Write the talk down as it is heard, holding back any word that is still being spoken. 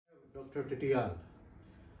Dr. Titiyal,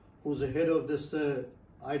 who's the head of this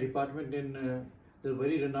eye department in the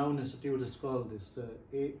very renowned institute. It's called this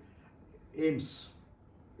AIMS.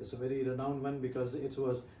 It's a very renowned one because it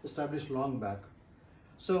was established long back.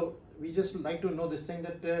 So we just like to know this thing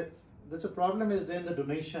that there's a problem is there in the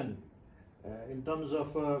donation in terms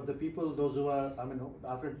of the people, those who are,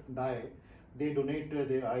 after die, they donate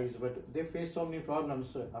their eyes, but they face so many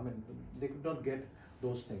problems. They could not get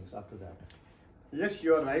those things after that. Yes,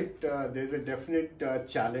 you are right. There's a definite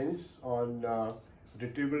challenge on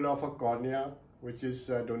retrieval of a cornea, which is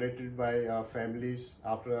donated by families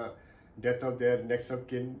after death of their next of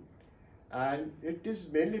kin. And it is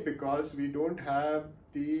mainly because we don't have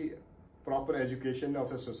the proper education of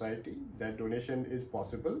the society that donation is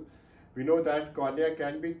possible. We know that cornea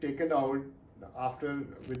can be taken out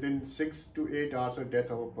within 6 to 8 hours of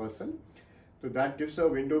death of a person. So that gives a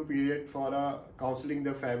window period for counseling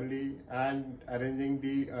the family and arranging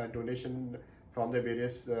the donation from the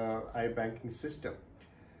various eye banking system.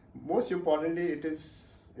 Most importantly, it is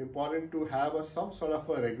important to have some sort of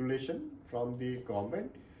a regulation from the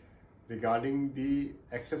government regarding the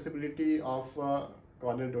accessibility of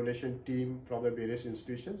corneal donation team from the various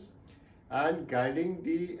institutions and guiding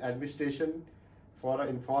the administration for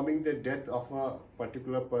informing the death of a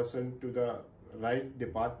particular person to the right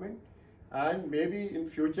department. And maybe in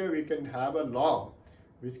future we can have a law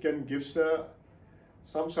which can give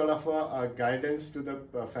some sort of a guidance to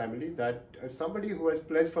the family that somebody who has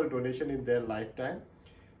pledged for donation in their lifetime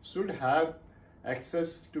should have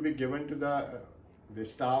access to be given to the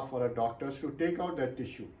staff or doctors to take out that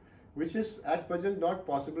tissue, which is at present not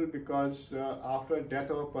possible because after death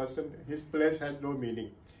of a person, his pledge has no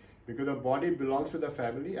meaning because the body belongs to the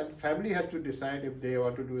family and family has to decide if they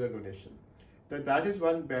want to do the donation. That is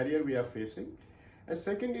one barrier we are facing. And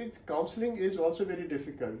second is counseling is also very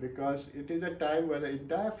difficult because it is a time where the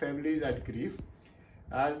entire family is at grief,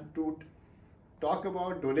 and to talk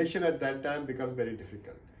about donation at that time becomes very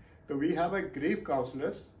difficult. So we have a grief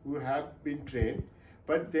counselors who have been trained,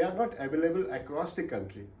 but they are not available across the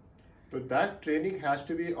country. So that training has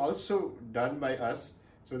to be also done by us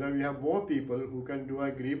so that we have more people who can do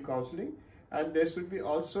a grief counseling, and there should be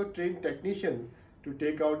also trained technician to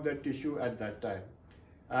take out the tissue at that time.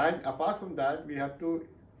 And apart from that, we have to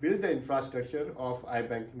build the infrastructure of eye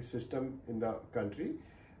banking system in the country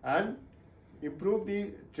and improve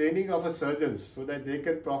the training of surgeons so that they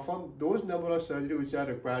can perform those number of surgeries which are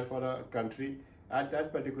required for a country at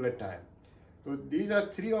that particular time. So these are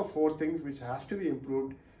 3 or 4 things which has to be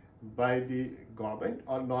improved by the government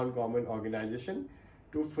or non-government organization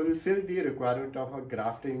to fulfill the requirement of a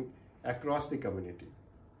grafting across the community.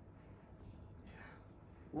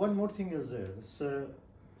 One more thing is this,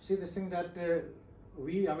 see this thing that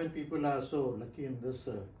people are so lucky in this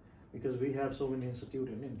because we have so many institutes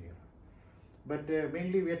in India. But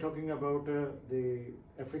mainly we are talking about the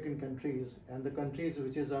African countries and the countries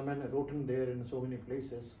which is rotten there in so many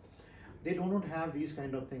places. They do not have these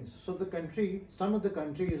kind of things. So some of the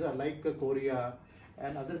countries are like Korea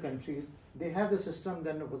and other countries, they have the system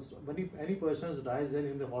that when any person dies there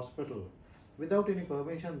in the hospital, without any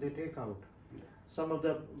permission, they take out some of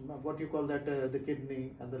the, what you call that, the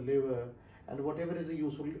kidney and the liver and whatever is the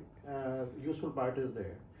useful part is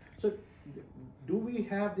there. So do we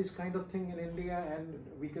have this kind of thing in India and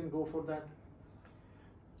we can go for that?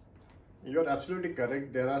 You're absolutely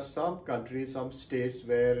correct. There are some countries, some states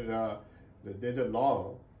where there's a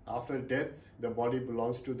law after death, the body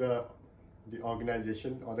belongs to the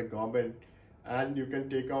organization or the government, and you can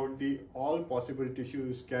take out all possible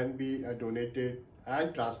tissues can be donated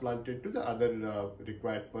and transplanted to the other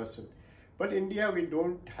required person. But India, we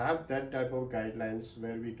don't have that type of guidelines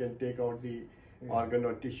where we can take out the organ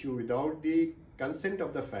or tissue without the consent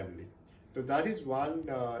of the family. So that is one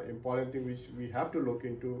important thing which we have to look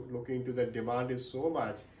into. The demand is so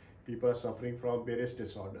much, people are suffering from various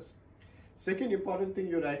disorders. Second important thing,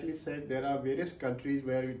 you rightly said, there are various countries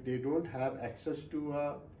where they don't have access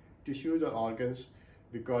to tissues or organs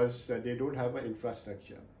because they don't have an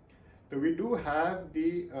infrastructure. So we do have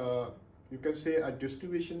you can say a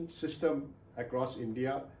distribution system across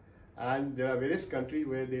India, and there are various countries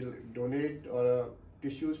where they donate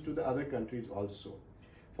tissues to the other countries also.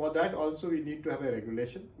 For that also we need to have a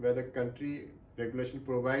regulation where the country regulation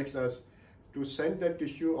provides us to send the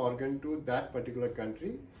tissue organ to that particular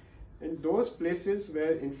country. In those places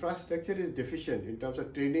where infrastructure is deficient in terms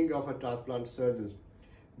of training of a transplant surgeons,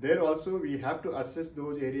 there also we have to assess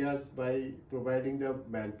those areas by providing the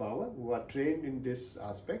manpower who are trained in this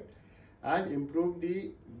aspect and improve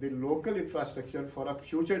the local infrastructure for a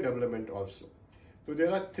future development also. So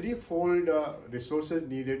there are threefold resources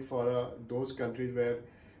needed for those countries where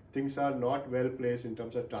things are not well placed in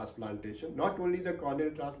terms of transplantation. Not only the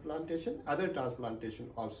corneal transplantation, other transplantation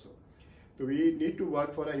also. So we need to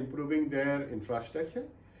work for improving their infrastructure,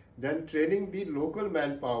 then training the local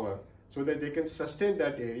manpower so that they can sustain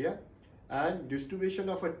that area, and distribution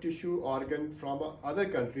of a tissue organ from other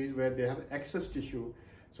countries where they have excess tissue,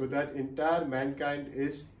 so that entire mankind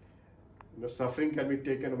is, suffering can be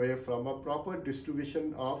taken away from a proper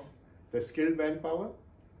distribution of the skilled manpower,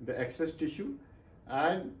 the excess tissue,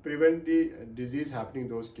 and prevent the disease happening in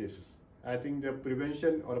those cases. I think the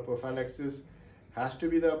prevention or prophylaxis has to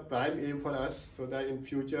be the prime aim for us, so that in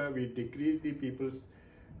future we decrease the people's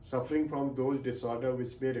suffering from those disorders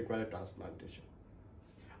which may require transplantation.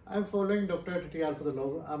 I'm following Dr. Titiyal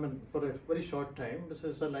for for a very short time. This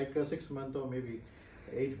is like a 6 month or maybe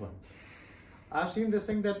 8 month. I've seen this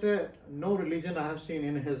thing that no religion I have seen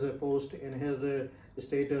in his post, in his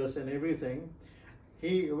status and everything.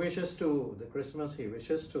 He wishes to the Christmas, he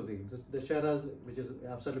wishes to the Sharas, which is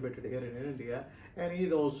celebrated here in India, and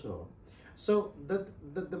Eid also. So the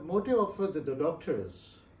motive of the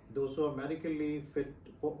doctors, those who are medically fit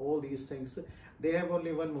for all these things, they have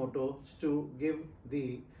only one motto, is to give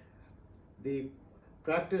the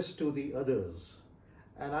practice to the others.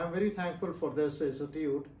 And I'm very thankful for this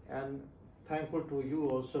institute, and thankful to you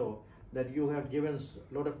also that you have given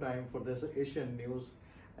a lot of time for this Asian news,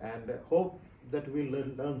 and hope that we'll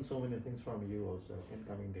learn so many things from you also in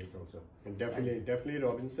coming days also. And definitely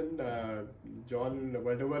Robinson, John,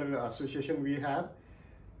 whatever association we have,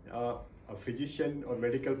 a physician or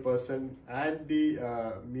medical person and the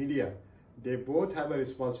media, they both have a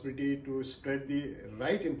responsibility to spread the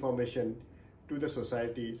right information to the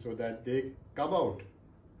society, so that they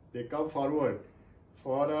come forward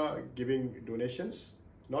for giving donations,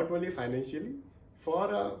 not only financially,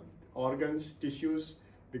 for organs, tissues,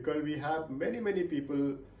 because we have many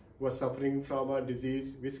people who are suffering from a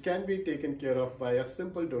disease which can be taken care of by a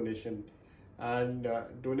simple donation. And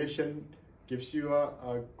donation gives you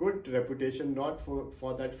a good reputation, not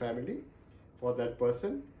for that family, for that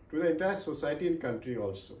person, to the entire society and country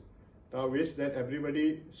also. I wish that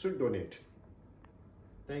everybody should donate.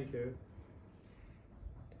 Thank you.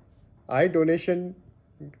 Eye donation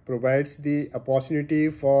provides the opportunity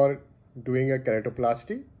for doing a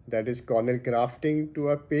keratoplasty, that is corneal grafting, to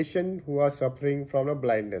a patient who are suffering from a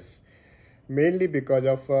blindness, mainly because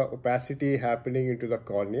of opacity happening into the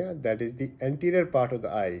cornea, that is the anterior part of the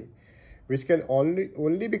eye, which can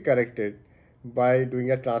only be corrected by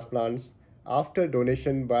doing a transplant after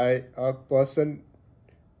donation by a person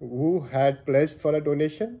who had pledged for a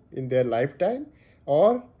donation in their lifetime,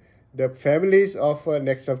 or the families of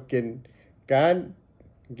next of kin can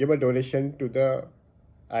give a donation to the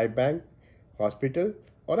eye bank, hospital,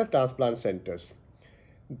 or a transplant centers.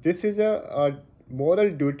 This is a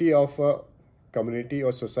moral duty of a community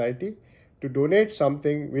or society to donate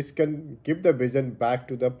something which can give the vision back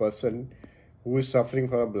to the person who is suffering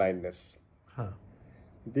from a blindness.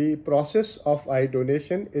 The process of eye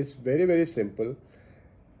donation is very simple.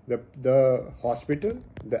 The hospital,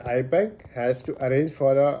 the eye bank, has to arrange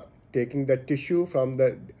for taking the tissue from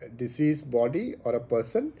the deceased body or a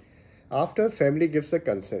person after family gives the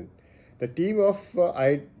consent. The team of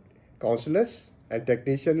eye counselors and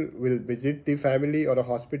technician will visit the family or a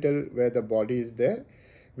hospital where the body is there.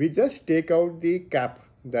 We just take out the cap,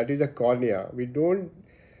 that is the cornea. We don't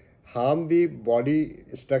harm the body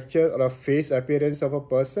structure or a face appearance of a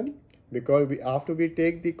person, because after we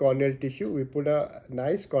take the corneal tissue, we put a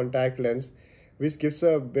nice contact lens which gives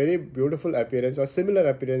a very beautiful appearance or similar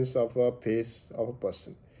appearance of a face of a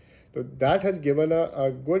person. So that has given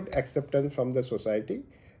a good acceptance from the society,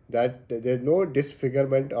 that there is no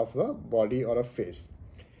disfigurement of a body or a face.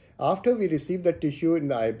 After we receive the tissue in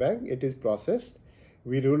the eye bank, it is processed.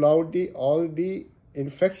 We rule out all the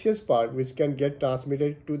infectious part which can get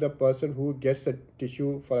transmitted to the person who gets the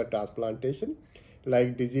tissue for a transplantation,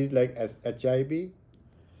 like disease like HIV.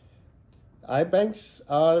 Eye banks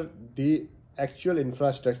are the actual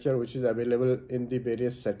infrastructure which is available in the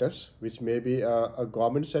various setups, which may be a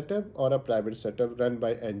government setup or a private setup run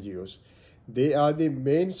by NGOs. They are the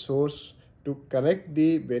main source to connect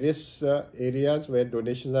the various areas where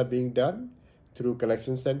donations are being done through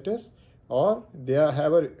collection centers, or they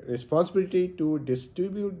have a responsibility to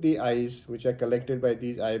distribute the eyes which are collected by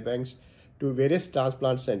these eye banks to various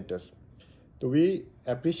transplant centers. So we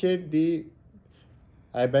appreciate the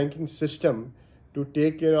eye banking system to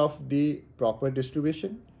take care of the proper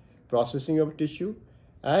distribution, processing of tissue,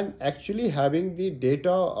 and actually having the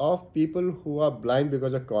data of people who are blind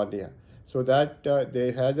because of cornea, so that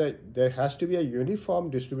there has to be a uniform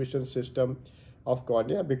distribution system of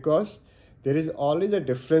cornea, because there is always a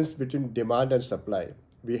difference between demand and supply.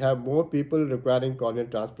 We have more people requiring corneal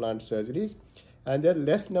transplant surgeries, and there are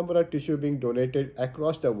less number of tissue being donated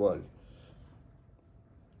across the world.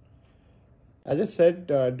 As I said,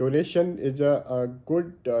 donation is a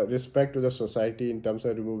good respect to the society in terms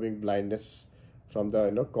of removing blindness from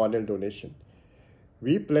the corneal donation.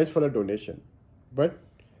 We pledge for a donation, but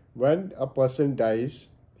when a person dies,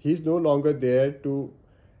 he's no longer there to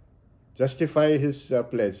justify his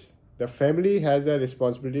pledge. The family has a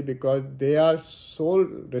responsibility because they are sole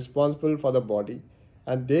responsible for the body,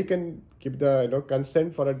 and they can give the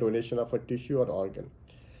consent for a donation of a tissue or organ.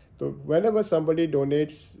 So whenever somebody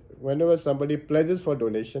donates, whenever somebody pledges for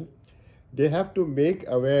donation, they have to make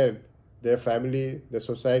aware their family, the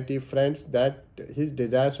society, friends, that his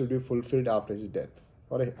desires should be fulfilled after his death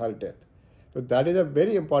or her death. So that is a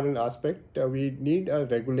very important aspect. We need a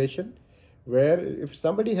regulation where if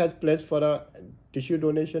somebody has pledged for a tissue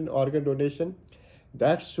donation, organ donation,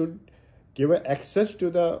 that should give access to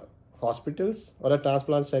the hospitals or the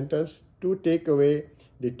transplant centers to take away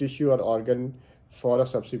the tissue or organ for a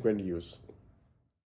subsequent use.